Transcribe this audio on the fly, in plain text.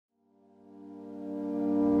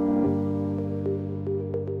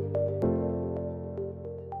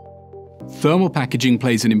Thermal packaging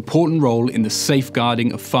plays an important role in the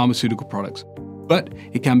safeguarding of pharmaceutical products, but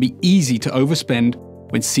it can be easy to overspend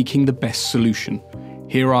when seeking the best solution.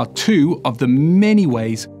 Here are two of the many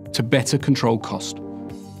ways to better control cost.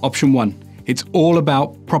 Option 1. It's all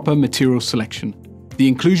about proper material selection. The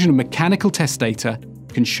inclusion of mechanical test data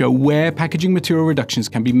can show where packaging material reductions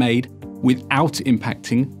can be made without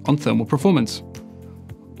impacting on thermal performance.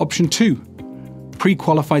 Option 2.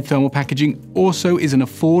 Pre-qualified thermal packaging also is an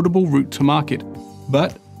affordable route to market,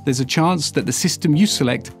 but there's a chance that the system you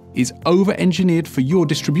select is over-engineered for your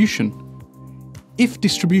distribution. If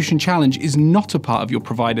distribution challenge is not a part of your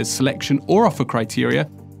provider's selection or offer criteria,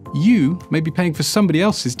 you may be paying for somebody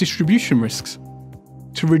else's distribution risks.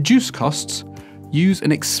 To reduce costs, use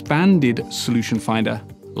an expanded solution finder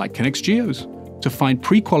like Connex GEOs to find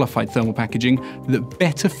pre-qualified thermal packaging that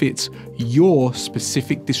better fits your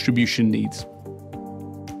specific distribution needs.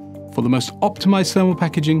 For the most optimized thermal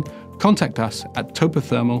packaging, contact us at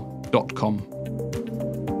topathermal.com.